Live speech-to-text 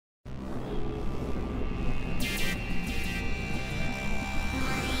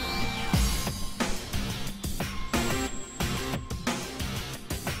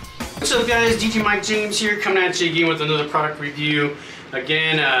What's up guys, DJ Mike James here, coming at you again with another product review.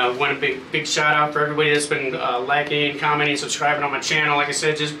 Again, want a big shout out for everybody that's been liking, commenting, subscribing on my channel. Like I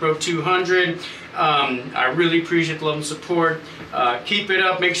said, just broke 200. I really appreciate the love and support. Keep it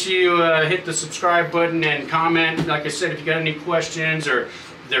up, make sure you hit the subscribe button and comment. Like I said, if you got any questions or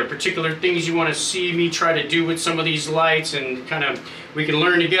there are particular things you want to see me try to do with some of these lights, and kind of we can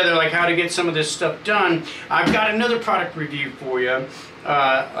learn together like how to get some of this stuff done. I've got another product review for you.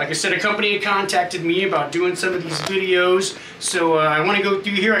 Like I said, a company had contacted me about doing some of these videos, so I want to go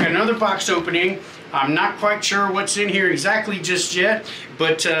through here. I got another box opening. I'm not quite sure what's in here exactly just yet,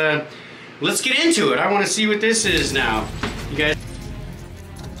 but let's get into it. I want to see what this is now. You guys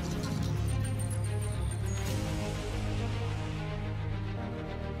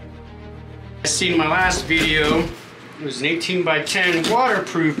seen my last video. It was an 18 by 10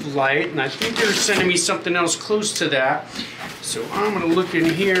 waterproof light, and I think they're sending me something else close to that. So I'm going to look in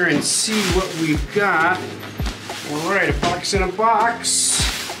here and see what we've got. Alright, a box in a box,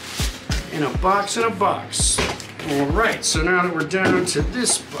 and a box in a box. Alright, so now that we're down to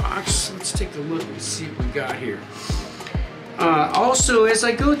this box, let's take a look and see what we got here. Also, as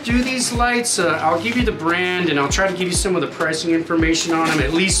I go through these lights, I'll give you the brand and I'll try to give you some of the pricing information on them,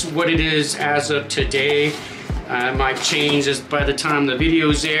 at least what it is as of today. It might change as by the time the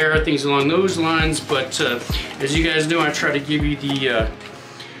videos air, things along those lines, but as you guys know, I try to give you the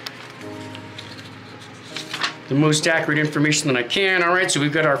most accurate information that I can. Alright, so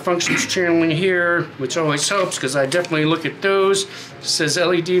we've got our functions channeling here, which always helps because I definitely look at those. It says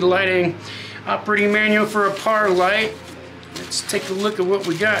LED lighting, operating manual for a power light. Let's take a look at what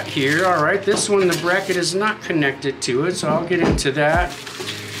we got here. Alright, this one, the bracket is not connected to it, so I'll get into that.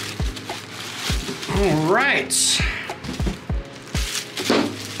 Alright.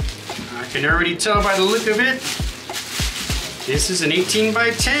 I can already tell by the look of it, this is an 18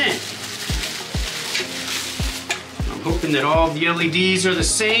 by 10. I'm hoping that all the LEDs are the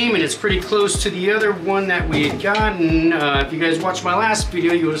same and it's pretty close to the other one that we had gotten. If you guys watched my last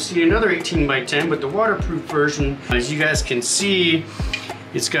video, you will see another 18 by 10, but the waterproof version, as you guys can see,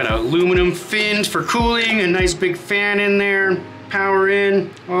 it's got an aluminum fin for cooling, a nice big fan in there, power in,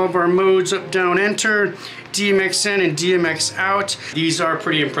 all of our modes up, down, enter, DMX in and DMX out. These are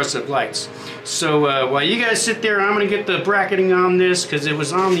pretty impressive lights. So while you guys sit there, I'm going to get the bracketing on this because it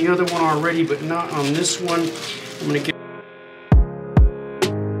was on the other one already, but not on this one. I'm going to get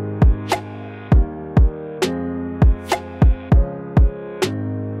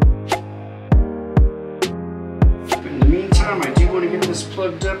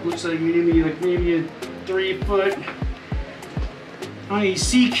plugged up. Looks like maybe a 3-foot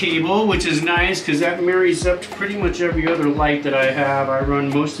IEC cable, which is nice because that marries up to pretty much every other light that I have. I run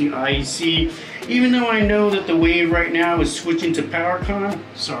mostly IEC, even though I know that the wave right now is switching to PowerCon.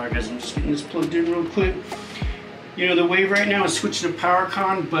 Sorry guys, I'm just getting this plugged in real quick. You know, the wave right now is switching to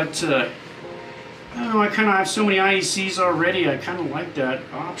PowerCon, but I don't know, I kind of have so many IECs already, I kind of like that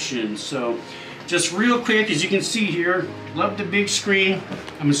option. So just real quick, as you can see here, love the big screen.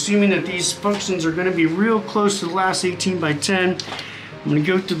 I'm assuming that these functions are going to be real close to the last 18 by 10. I'm going to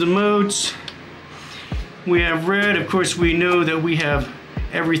go through the modes. We have red. Of course, we know that we have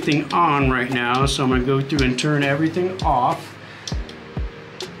everything on right now, so I'm going to go through and turn everything off.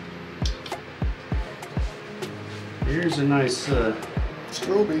 Here's a nice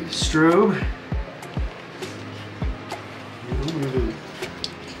strobe.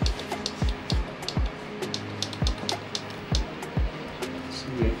 So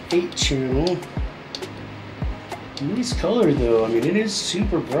we have 8 channel. Nice color though. I mean, it is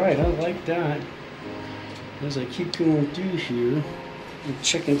super bright. I like that. As I keep going through here, and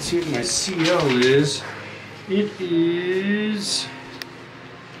check and see what my CL is. It is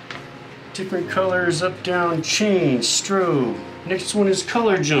different colors, up, down, change, strobe. Next one is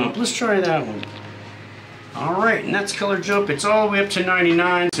color jump. Let's try that one. Alright, and that's color jump. It's all the way up to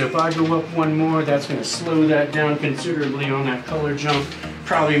 99, so if I go up one more, that's going to slow that down considerably on that color jump.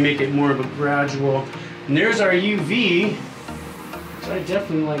 Probably make it more of a gradual. And there's our UV. So I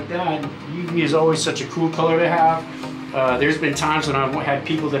definitely like that. UV is always such a cool color to have. There's been times when I've had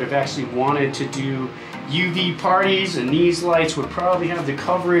people that have actually wanted to do UV parties, and these lights would probably have the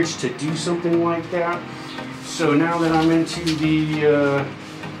coverage to do something like that. So now that I'm into the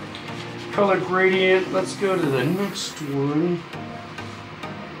color gradient, let's go to the next one.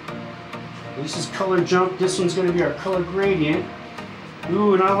 This is color jump. This one's going to be our color gradient.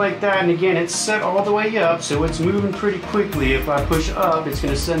 Ooh, and I like that. And again, it's set all the way up, so it's moving pretty quickly. If I push up, it's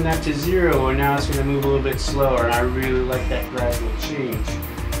going to send that to 0, and now it's going to move a little bit slower. And I really like that gradual change.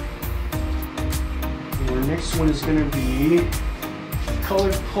 And our next one is going to be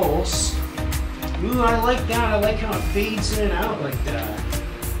colored pulse. Ooh, I like that. I like how it fades in and out like that,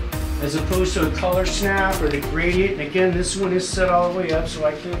 as opposed to a color snap or the gradient. And again, this one is set all the way up, so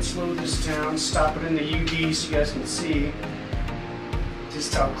I can slow this down, stop it in the UV so you guys can see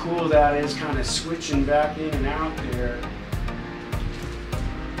just how cool that is, kind of switching back in and out there.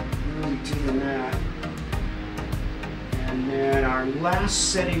 Really digging that. And then our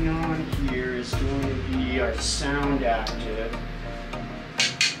last setting on here is going to be our sound active.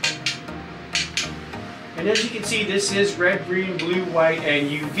 And as you can see, this is red, green, blue, white,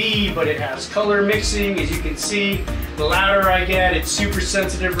 and UV, but it has color mixing. As you can see, the louder I get, it's super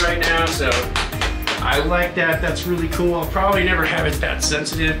sensitive right now, so I like that. That's really cool. I'll probably never have it that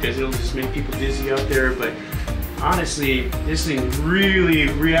sensitive because it'll just make people dizzy out there, but honestly, this thing really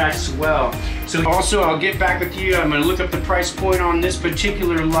reacts well. So also, I'll get back with you. I'm gonna look up the price point on this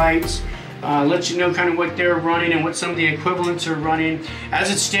particular light. Let you know kind of what they're running and what some of the equivalents are running.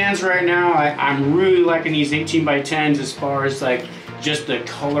 As it stands right now, I'm really liking these 18x10s as far as like just the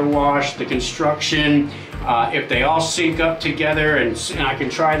color wash, the construction. If they all sync up together, and I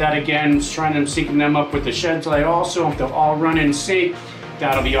can try that again, trying them syncing them up with the Sheds light also. If they'll all run in sync,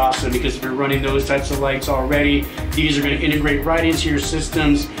 that'll be awesome, because if you're running those types of lights already, these are going to integrate right into your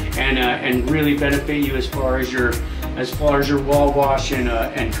systems and really benefit you as far as your wall wash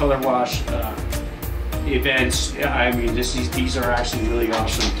and color wash events. I mean, these are actually really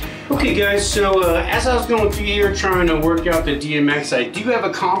awesome. Okay guys, so as I was going through here trying to work out the DMX, I do have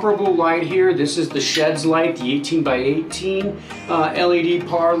a comparable light here. This is the Sheds light, the 18x18 LED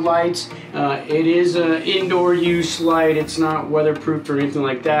par light. It is an indoor use light. It's not weatherproof or anything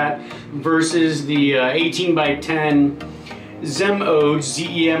like that, versus the 18x10 ZEMOJ,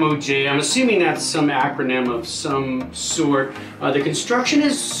 Z-E-M-O-J. I'm assuming that's some acronym of some sort. The construction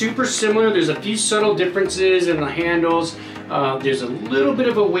is super similar. There's a few subtle differences in the handles. There's a little bit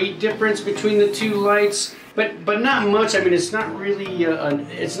of a weight difference between the two lights, but not much. I mean, it's not really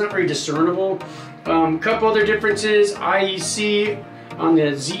it's not very discernible. Couple other differences: IEC on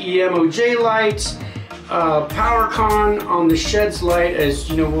the ZEMOJ lights, PowerCon on the Sheds light. As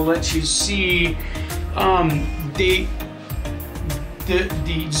you know, we'll let you see. The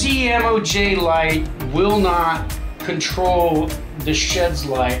ZEMOJ light will not control the Sheds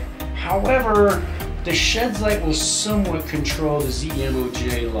light. However, the Sheds light will somewhat control the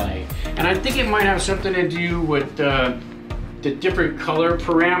ZEMOJ light. And I think it might have something to do with the different color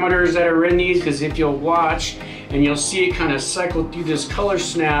parameters that are in these, because if you'll watch and you'll see it kind of cycle through this color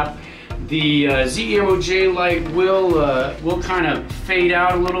snap, the ZEMOJ light will kind of fade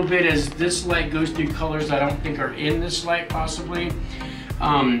out a little bit as this light goes through colors I don't think are in this light possibly.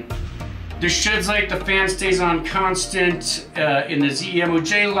 The Sheds light, the fan stays on constant. In the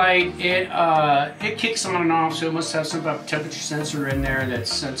ZEMOJ light, it kicks on and off, so it must have some type of temperature sensor in there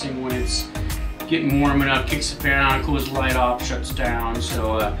that's sensing when it's getting warm enough, kicks the fan on, cools the light off, shuts down.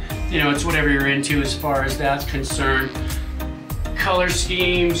 So you know, it's whatever you're into as far as that's concerned. Color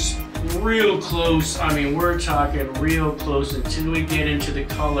schemes, real close. I mean, we're talking real close until we get into the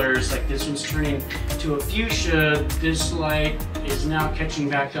colors. Like this one's turning to a fuchsia. This light is now catching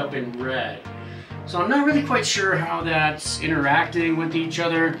back up in red. So I'm not really quite sure how that's interacting with each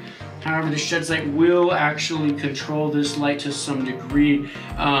other. However, the Sheds light will actually control this light to some degree.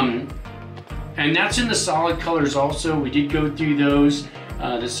 And that's in the solid colors also. We did go through those.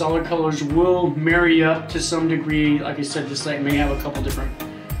 The solid colors will marry up to some degree. Like I said, this light may have a couple different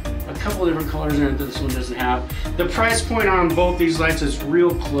colors in it that this one doesn't have. The price point on both these lights is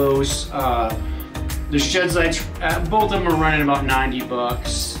real close. The Sheds lights, both of them are running about 90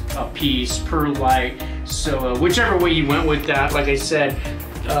 bucks a piece per light. So whichever way you went with that, like I said,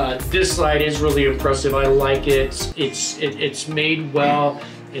 this light is really impressive. I like it. It's made well.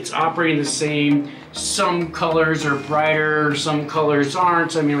 It's operating the same. Some colors are brighter, some colors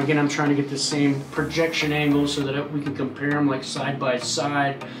aren't. I mean, again, I'm trying to get the same projection angle so that we can compare them like side by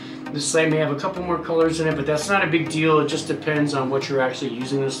side. This light may have a couple more colors in it, but that's not a big deal. It just depends on what you're actually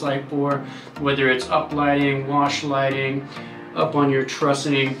using this light for, whether it's up lighting, wash lighting, up on your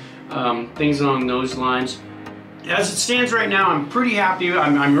trussing, things along those lines. As it stands right now, I'm pretty happy.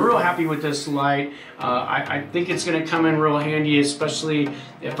 I'm real happy with this light. I think it's going to come in real handy, especially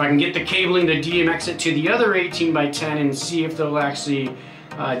if I can get the cabling to DMX it to the other 18x10 and see if they'll actually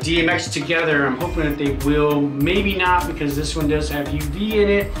DMX together. I'm hoping that they will. Maybe not, because this one does have UV in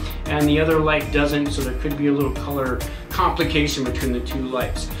it and the other light doesn't, so there could be a little color complication between the two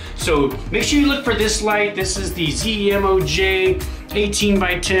lights. So make sure you look for this light. This is the ZEMOJ 18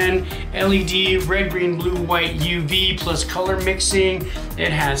 by 10 LED, red, green, blue, white, UV, plus color mixing.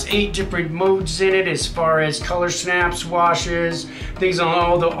 It has 8 different modes in it as far as color snaps, washes, things on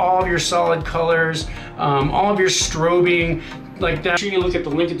all of your solid colors, all of your strobing, like that. Make sure you look at the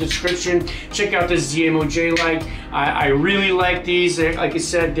link in the description. Check out this ZMOJ light. I really like these. Like I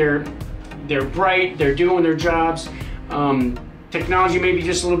said, they're bright, they're doing their jobs. Technology may be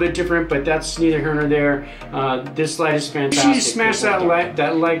just a little bit different, but that's neither here nor there. This light is fantastic. Make sure you smash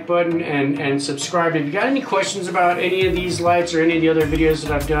that like button and subscribe. If you got any questions about any of these lights or any of the other videos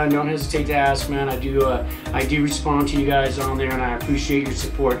that I've done, don't hesitate to ask, man. I do respond to you guys on there, and I appreciate your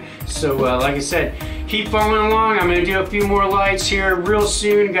support. So like I said, keep following along. I'm gonna do a few more lights here real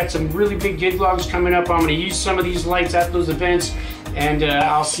soon. Got some really big gig logs coming up. I'm gonna use some of these lights at those events, and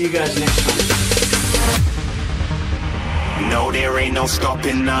I'll see you guys next time. No, there ain't no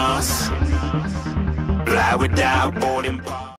stopping us. Fly without boarding pass.